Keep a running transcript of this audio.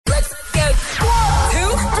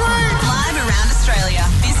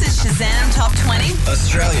Shazam Top 20.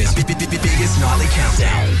 Australia's biggest nightly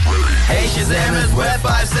countdown. Hey Shazamers, we're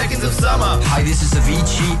 5 seconds of summer. Hi, this is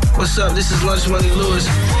Avicii. What's up? This is Lunch Money Lewis.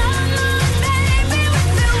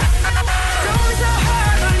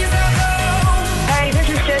 Hey, this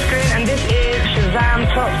is Jess Green, and this is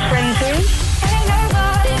Shazam Top 20.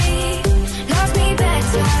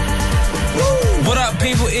 What up,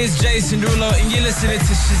 people? It's Jason Derulo, and you're listening to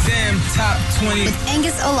Shazam Top 20. With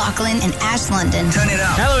Angus O'Loughlin and Ash London. Turn it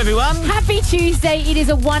up. Hello, everyone. Happy Tuesday. It is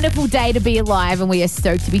a wonderful day to be alive, and we are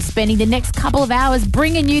stoked to be spending the next couple of hours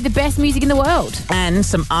bringing you the best music in the world. And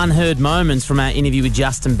some unheard moments from our interview with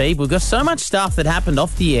Justin Bieber. We've got so much stuff that happened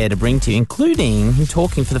off the air to bring to you, including him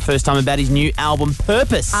talking for the first time about his new album,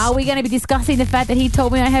 Purpose. Are we going to be discussing the fact that he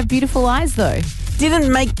told me I have beautiful eyes, though?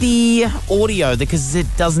 Didn't make the audio because it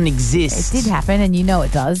doesn't exist. It did happen, and you know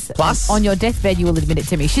it does. Plus, on your deathbed, you will admit it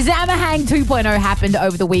to me. Shazam Hang 2.0 happened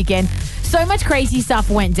over the weekend. So much crazy stuff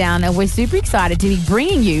went down, and we're super excited to be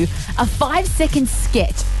bringing you a 5-second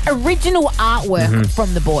sketch, original artwork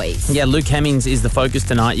from the boys. Yeah, Luke Hemmings is the focus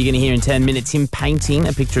tonight. You're going to hear in 10 minutes him painting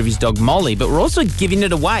a picture of his dog Molly, but we're also giving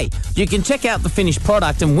it away. You can check out the finished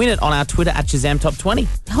product and win it on our Twitter at Shazam Top 20.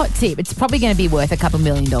 Hot tip, it's probably going to be worth a couple $1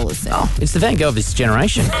 million soon. Oh, it's the Van Gogh of this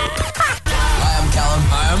generation. Hi, I'm Callum.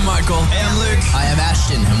 Hi, I'm Michael. Hey, I'm Luke. Hi, I'm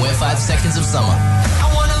Ashton, and we're 5 seconds of summer.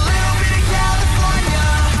 I want a little bit of California.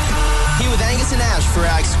 Here with Angus and Ash for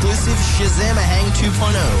our exclusive Shazam Hang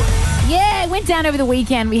 2.0. Yeah, it went down over the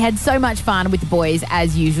weekend. We had so much fun with the boys,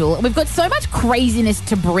 as usual. And we've got so much craziness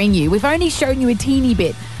to bring you. We've only shown you a teeny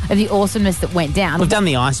bit of the awesomeness that went down. We've done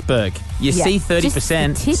the iceberg. You see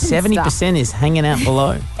 30%, 70% is hanging out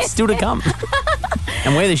below. Still to come.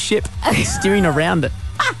 And we're the ship steering around it.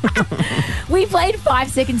 We played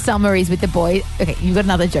 5-second summaries with the boys. Okay, you've got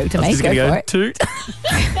another joke to make. Just going to for go it. toot.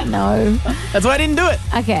 No. That's why I didn't do it.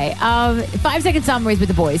 Okay, 5-second summaries with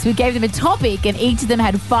the boys. We gave them a topic, and each of them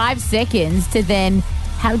had 5 seconds to then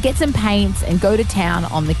get some paints and go to town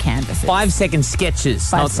on the canvases. 5-second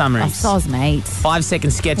sketches, not summaries. Oh, soz, mate.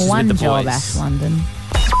 5-second sketches One with the job, boys. Ash London.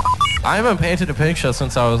 I haven't painted a picture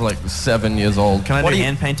since I was like 7 years old. Can I do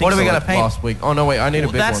hand painting? What are we So, going to paint? Last week. Oh, no, wait, I need a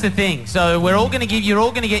big That's one. the thing. So we're all going to you're all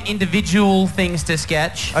going to get individual things to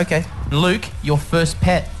sketch. Okay. Luke, your first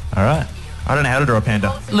pet. All right. I don't know how to draw a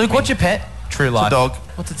panda. Luke, what's your pet? True life. It's a dog.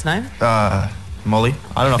 What's its name? Molly.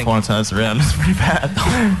 I don't know if I want to turn this around. It's pretty bad.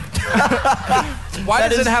 Why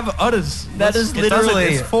does it have udders? That is literally...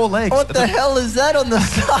 It's 4 legs. What the hell is that on the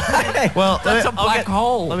side? Well, That's a black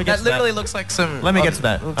hole. Let me get That to literally looks like some... Let me get to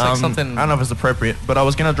that. Looks like something... I don't know if it's appropriate, but I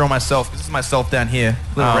was going to draw myself. This is myself down here.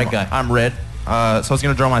 Little red guy. I'm red. So I was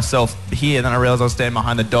going to draw myself here, then I realized I was standing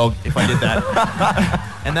behind the dog if I did that.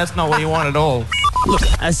 And that's not what you want at all. Look,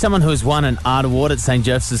 as someone who has won an art award at St.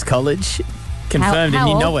 Joseph's College, confirmed and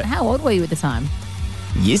you know it. How old were you at the time?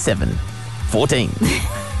 Year 7. 14.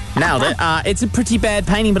 Nailed it. It's a pretty bad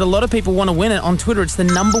painting, but a lot of people want to win it. On Twitter, it's the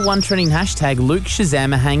 #1 trending hashtag, Luke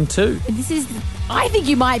Shazam Hang 2. I think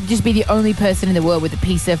you might just be the only person in the world with a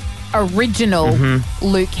piece of original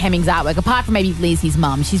Luke Hemmings artwork, apart from maybe Liz, his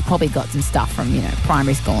mum. She's probably got some stuff from,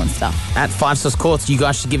 primary school and stuff. At 5 Sauce Courts, you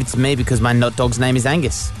guys should give it to me because my dog's name is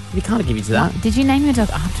Angus. We can't give you to that. Did you name your dog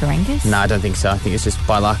after Angus? No, I don't think so. I think it's just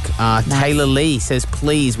by luck. Taylor Lee says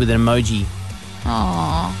please with an emoji.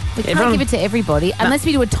 Aww. We can't give it to everybody unless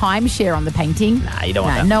we do a timeshare on the painting. Nah, you don't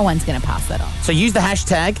want that. No one's going to pass that on. So use the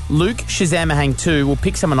hashtag Luke Shazam Hang 2. We'll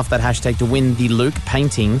pick someone off that hashtag to win the Luke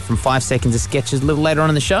painting from 5 seconds of sketches a little later on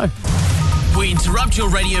in the show. We interrupt your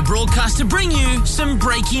radio broadcast to bring you some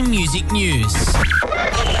breaking music news.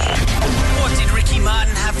 What did Ricky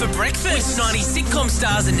Martin have for breakfast? 90s sitcom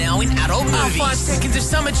stars are now in adult movies. 5 seconds of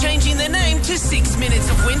summer changing their name to 6 minutes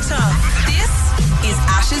of winter. This is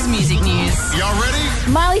Ash's music news. Y'all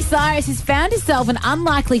ready? Miley Cyrus has found herself an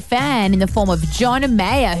unlikely fan in the form of John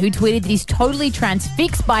Mayer, who tweeted that he's totally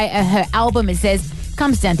transfixed by her album and says,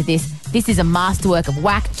 comes down to this. This is a masterwork of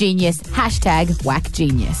whack genius. Hashtag whack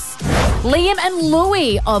genius. Liam and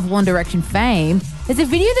Louis of One Direction fame. There's a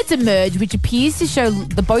video that's emerged which appears to show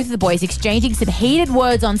both of the boys exchanging some heated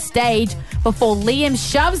words on stage before Liam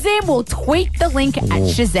shoves him. We'll tweet the link at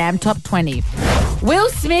Shazam Top 20. Will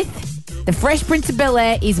Smith, the Fresh Prince of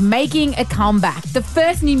Bel-Air, is making a comeback. The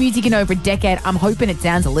first new music in over a decade. I'm hoping it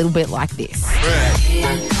sounds a little bit like this.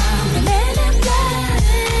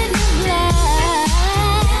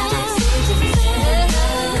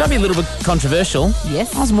 Can I be a little bit controversial?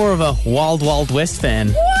 Yes. I was more of a Wild Wild West fan.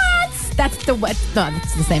 What? That's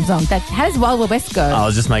the same song. How does Wild Wild West go? I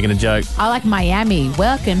was just making a joke. I like Miami.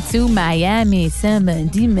 Welcome to Miami. Summer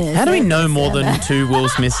demons. How do we know more than 2 Will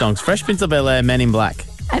Smith songs? Fresh Prince of Bel-Air, Men in Black.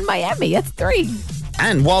 And Miami. That's 3.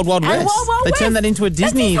 And Wild Wild West. They turned that into a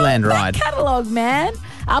Disneyland ride. Catalogue, man.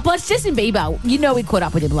 Plus, Justin Bieber, you know we caught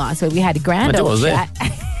up with him last week. We had a grand old chat.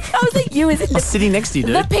 I was like, you as in I was sitting next to you,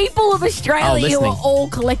 dude. The people of Australia who listening. are all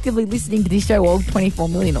collectively listening to this show, all 24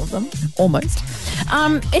 million of them, almost.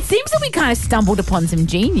 It seems that we kind of stumbled upon some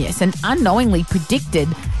genius and unknowingly predicted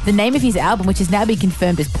the name of his album, which has now been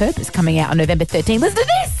confirmed as Purpose, coming out on November 13th. Listen to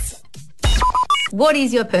this! What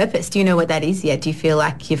is your purpose? Do you know what that is yet? Do you feel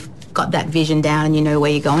like you've got that vision down and you know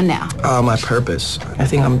where you're going now? My purpose. I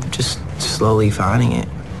think I'm just slowly finding it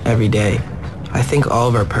every day. I think all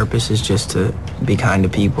of our purpose is just to be kind to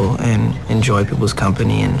people and enjoy people's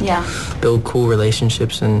company and build cool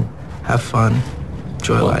relationships and have fun,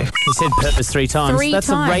 enjoy life. He said Purpose 3 times. That's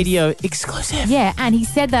a radio exclusive. Yeah, and he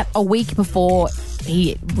said that a week before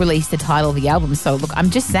he released the title of the album. So, look, I'm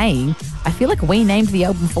just saying, I feel like we named the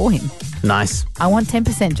album for him. Nice. I want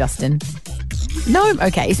 10%, Justin. No?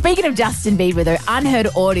 Okay. Speaking of Justin Bieber, though, unheard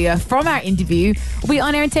audio from our interview will be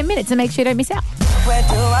on air in 10 minutes, so make sure you don't miss out. Where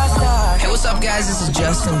do I start? Hey, what's up, guys? This is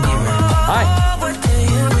Justin Bieber. Hi. What do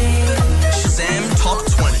you mean? Shazam Top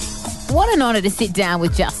 20. What an honour to sit down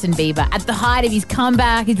with Justin Bieber. At the height of his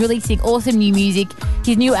comeback, he's releasing awesome new music.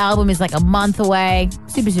 His new album is like a month away.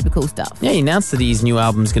 Super, super cool stuff. Yeah, he announced that his new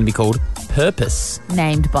album is going to be called Purpose.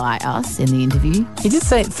 Named by us in the interview. He did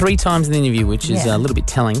say it 3 times in the interview, which is a little bit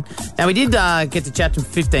telling. Now, we did get to chat to him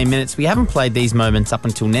for 15 minutes. We haven't played these moments up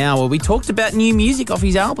until now where we talked about new music off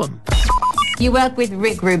his album. You work with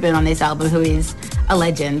Rick Rubin on this album, who is a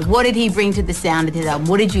legend. What did he bring to the sound of his album?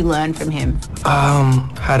 What did you learn from him?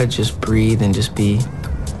 How to just breathe and just be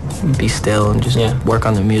still and just work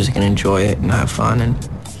on the music and enjoy it and have fun. And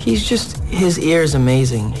his ear is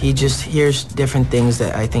amazing. He just hears different things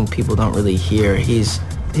that I think people don't really hear. He's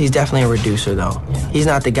definitely a reducer, though. He's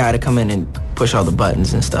not the guy to come in and push all the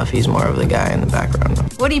buttons and stuff. He's more of the guy in the background.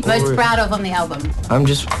 What are you most proud of on the album? I'm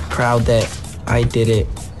just proud that I did it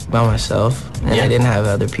by myself, and I didn't have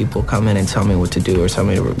other people come in and tell me what to do or tell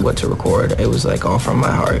me what to record. It was like all from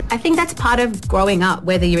my heart. I think that's part of growing up,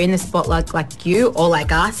 whether you're in the spotlight like you or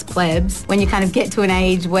like us, plebs, when you kind of get to an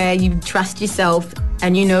age where you trust yourself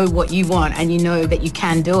and you know what you want and you know that you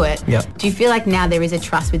can do it. Yep. Do you feel like now there is a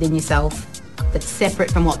trust within yourself that's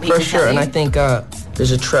separate from what people For sure, tell you? and I think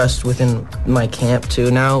there's a trust within my camp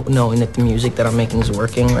too now, knowing that the music that I'm making is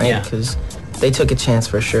working, right? Because they took a chance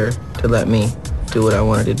for sure to let me do what I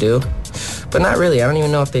wanted to do. But not really. I don't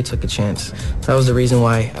even know if they took a chance. That was the reason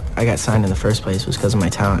why I got signed in the first place, was because of my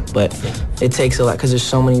talent. But it takes a lot, because there's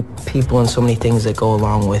so many people and so many things that go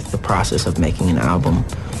along with the process of making an album.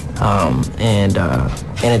 And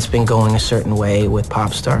it's been going a certain way with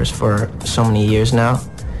pop stars for so many years now.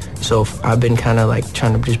 So I've been kind of like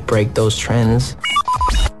trying to just break those trends.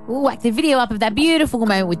 We'll whack the video up of that beautiful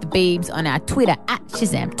moment with the Biebs on our Twitter at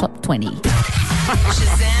Shazam Top 20.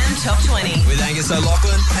 Shazam Top 20. With Angus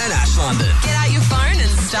O'Loughlin and Ash London. Get out your phone and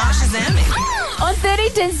start Shazamming. On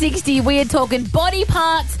 301060, we are talking body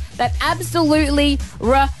parts that absolutely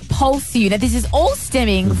repulse you. Now, this is all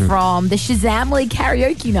stemming from the Shazam League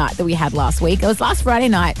karaoke night that we had last week. It was last Friday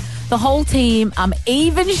night. The whole team,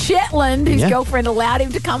 even Shetland, whose girlfriend allowed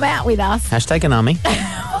him to come out with us, Hashtag an army.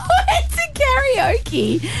 went to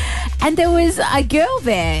karaoke. And there was a girl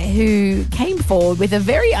there who came forward with a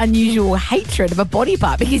very unusual hatred of a body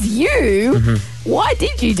part because you, why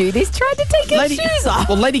did you do this? Tried to take her shoes off.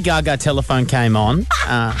 Well, Lady Gaga Telephone came on,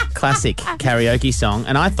 classic karaoke song,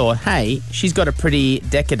 and I thought, hey, she's got a pretty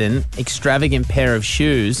decadent, extravagant pair of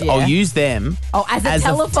shoes. Yeah. I'll use them as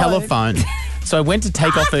a telephone. So I went to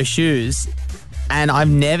take off her shoes, and I've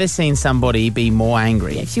never seen somebody be more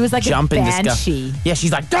angry. Yeah, she was like Jump a in disgust. banshee. Yeah,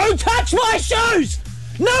 she's like, don't touch my shoes!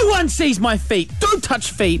 No one sees my feet. Don't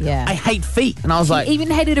touch feet. Yeah. I hate feet. And I was She like...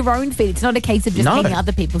 even hated her own feet. It's not a case of just hating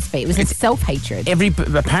other people's feet. It was a self-hatred.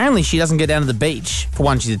 Apparently, she doesn't go down to the beach. For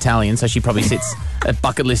one, she's Italian, so she probably sits at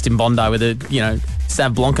bucket list in Bondi with a,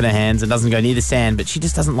 Sauv Blanc in her hands and doesn't go near the sand, but she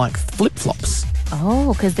just doesn't like flip-flops.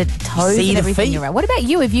 Oh, because the toes See and the everything feet? around. What about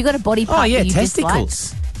you? Have you got a body part Oh, yeah, that you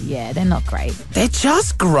testicles. dislike? Yeah, they're not great. They're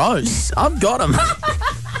just gross. I've got them.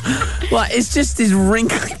 Like, it's just this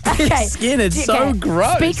wrinkly bit of skin. It's so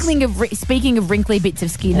gross. Speaking of wrinkly bits of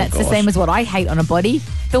skin, that's the same as what I hate on a body.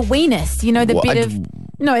 The weenus. You know, the bit of...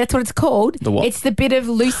 No, that's what it's called. The what? It's the bit of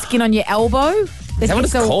loose skin on your elbow. Is that what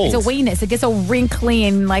it's called? It's a weenus. It gets all wrinkly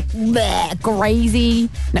and like bleh, grazy.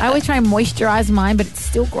 I always try and moisturize mine, but it's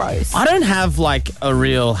still gross. I don't have like a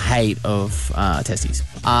real hate of testes.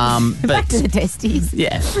 But Back to the testes.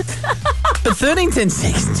 yeah. But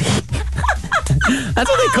 131060. That's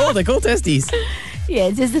what they're called. They're called testes. Yeah,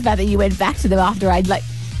 it's just the fact that you went back to them after I'd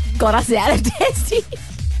got us out of testes.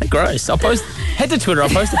 They're gross. I'll post. Head to Twitter. I'll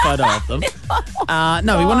post a photo of them.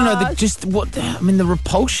 No, we want to know the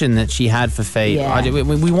repulsion that she had for feet. Yeah.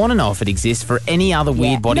 We want to know if it exists for any other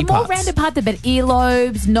weird body the more parts. random part, the better.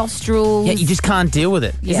 Earlobes, nostrils. Yeah, you just can't deal with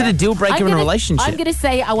it. Is it a deal breaker in a relationship? I'm going to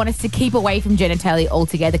say I want us to keep away from genitalia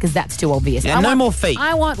altogether because that's too obvious. Yeah, no more feet.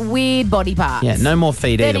 I want weird body parts. Yeah, no more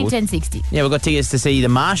feet either. 13, 10, 60. Yeah, we've got tickets to see The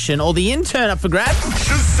Martian or The Intern up for grabs.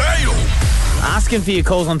 Shazam! Asking for your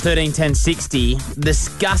calls on 13 10 60.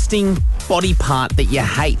 Disgusting body part that you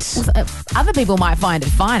hate. Other people might find it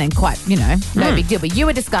fine and quite, no big deal. But you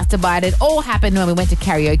were disgusted by it. It all happened when we went to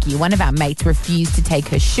karaoke. One of our mates refused to take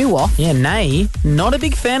her shoe off. Yeah, Nay, not a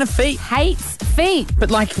big fan of feet. Hates feet.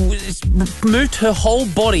 But moved her whole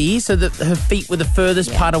body so that her feet were the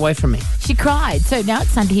furthest part away from me. She cried. So now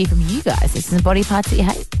it's time to hear from you guys. This is some body parts that you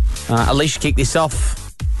hate. Alicia, kick this off.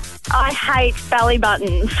 I hate belly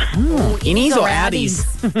buttons. Innies or outies?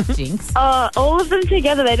 Jinx. All of them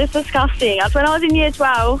together, they're just disgusting. When I was in year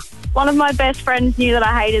 12, one of my best friends knew that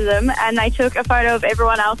I hated them, and they took a photo of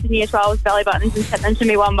everyone else in year 12's belly buttons and sent them to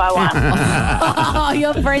me one by one. Oh,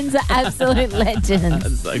 your friends are absolute legends.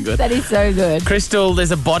 That's so good. That is so good. Crystal,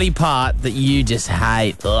 there's a body part that you just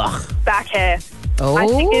hate. Ugh. Back hair. Oh. I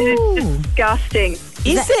think it is disgusting.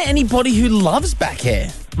 Is there anybody who loves back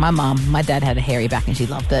hair? My mum. My dad had a hairy back and she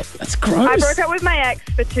loved it. That's gross. I broke up with my ex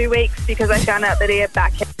for 2 weeks because I found out that he had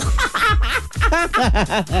back hair.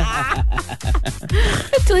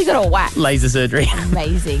 Until he got a whack. Laser surgery.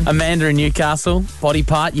 Amazing. Amanda in Newcastle, body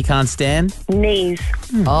part you can't stand? Knees.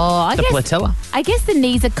 Oh, The patella. I guess the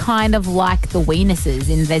knees are kind of like the weenuses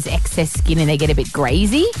in there's excess skin and they get a bit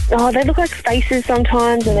grazy. Oh, they look like faces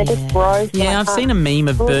sometimes and they're just gross. Yeah, I've seen a meme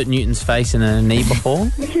of Bert Newton's face in a knee before.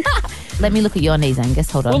 Let me look at your knees,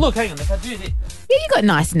 Angus. Hold on. Well, look, hang on. If I do this. Yeah, you got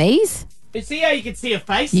nice knees. But see how you can see a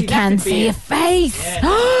face? You can see a face. Yeah.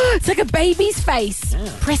 It's like a baby's face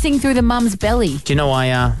pressing through the mum's belly. Do you know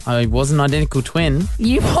I was an identical twin?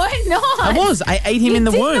 You were not. I was. I ate him in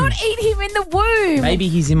the You womb. did not eat him in the womb. Maybe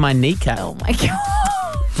he's in my kneecap. Oh, my God.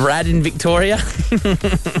 Brad in Victoria.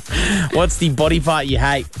 What's the body part you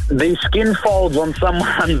hate? The skin folds on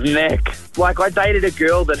someone's neck. Like, I dated a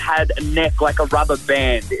girl that had a neck like a rubber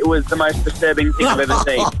band. It was the most disturbing thing I've ever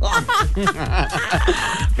seen.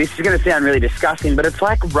 This is going to sound really disgusting, but it's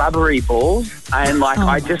like rubbery balls. And,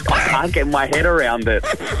 I can't get my head around it.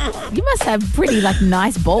 You must have pretty,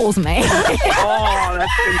 nice balls, mate. Oh,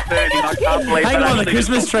 that's concerning. I can't believe Hang that. on the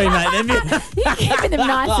Christmas tree, mate. You're keeping them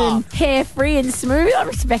nice and hair-free and smooth. I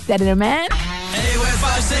respect that in a man. Hey, we're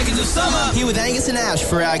 5 seconds of summer. Here with Angus and Ash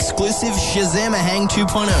for our exclusive Shazam Hang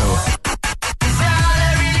 2.0.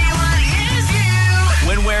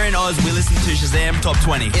 When we're in Oz, we listen to Shazam Top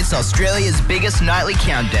 20. It's Australia's biggest nightly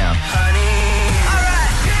countdown.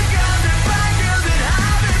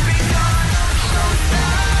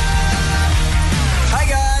 Hi,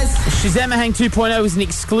 guys. Shazam Hang 2.0 is an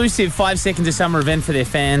exclusive 5 seconds of summer event for their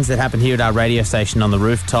fans that happen here at our radio station on the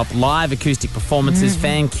rooftop. Live acoustic performances,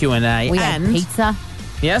 fan Q&A. We had pizza.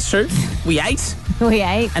 Yeah, that's true. We ate. We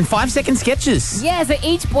ate. And 5 second sketches. Yeah, so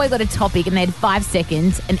each boy got a topic and they had 5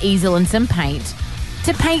 seconds, an easel and some paint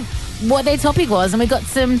to paint what their topic was. And we got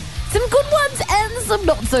some good ones and some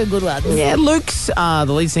not so good ones. Yeah, Luke's, the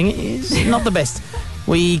lead singer, is not the best.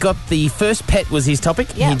 We got the first pet was his topic.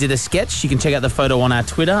 Yep. He did a sketch. You can check out the photo on our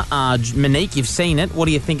Twitter. Monique, you've seen it. What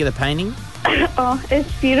do you think of the painting? Oh,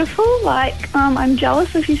 it's beautiful. I'm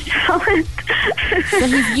jealous of his talent. So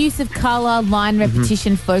his use of colour, line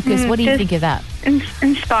repetition, focus, what do you think of that?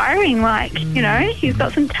 Inspiring, he's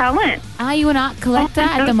got some talent. Are you an art collector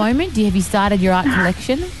at the moment? Have you started your art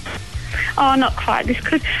collection? Oh, not quite. This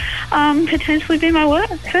could potentially be my work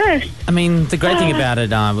first. I mean, the great thing about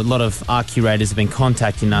it, a lot of art curators have been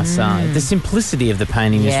contacting us. The simplicity of the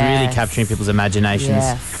painting is really capturing people's imaginations.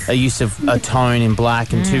 Yes. A use of a tone in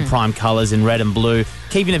black and 2 prime colours in red and blue,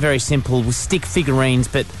 keeping it very simple with stick figurines,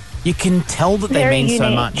 but you can tell that they mean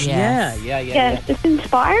so much. Yes. Yeah, it's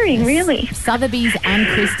inspiring, really. Sotheby's and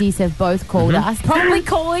Christie's have both called us. Probably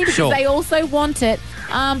calling because they also want it.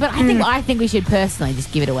 But I think we should personally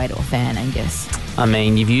just give it away to a fan, Angus. I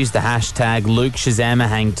mean, you've used the hashtag Luke Shazam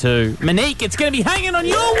Hang 2. Monique, it's going to be hanging on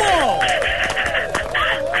your wall.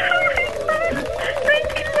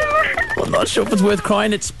 Well, I'm not sure if it's worth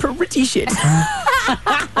crying. It's pretty shit.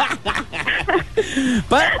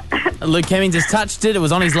 But Luke Hemmings just touched it. It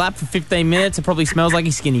was on his lap for 15 minutes. It probably smells like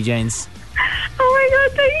his skinny jeans. Oh, my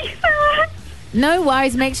God, thank you so much. No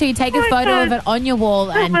worries. Make sure you take a photo of it on your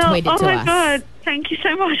wall and tweet it to us. Oh, my God. Thank you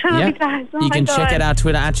so much. I love you guys. Oh You my can God. check out our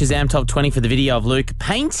Twitter at Shazam Top 20 for the video of Luke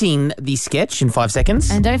painting the sketch in 5 seconds.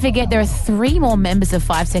 And don't forget, there are 3 more members of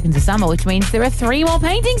 5 Seconds of Summer, which means there are 3 more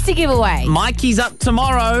paintings to give away. Mikey's up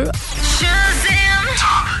tomorrow. Shazam!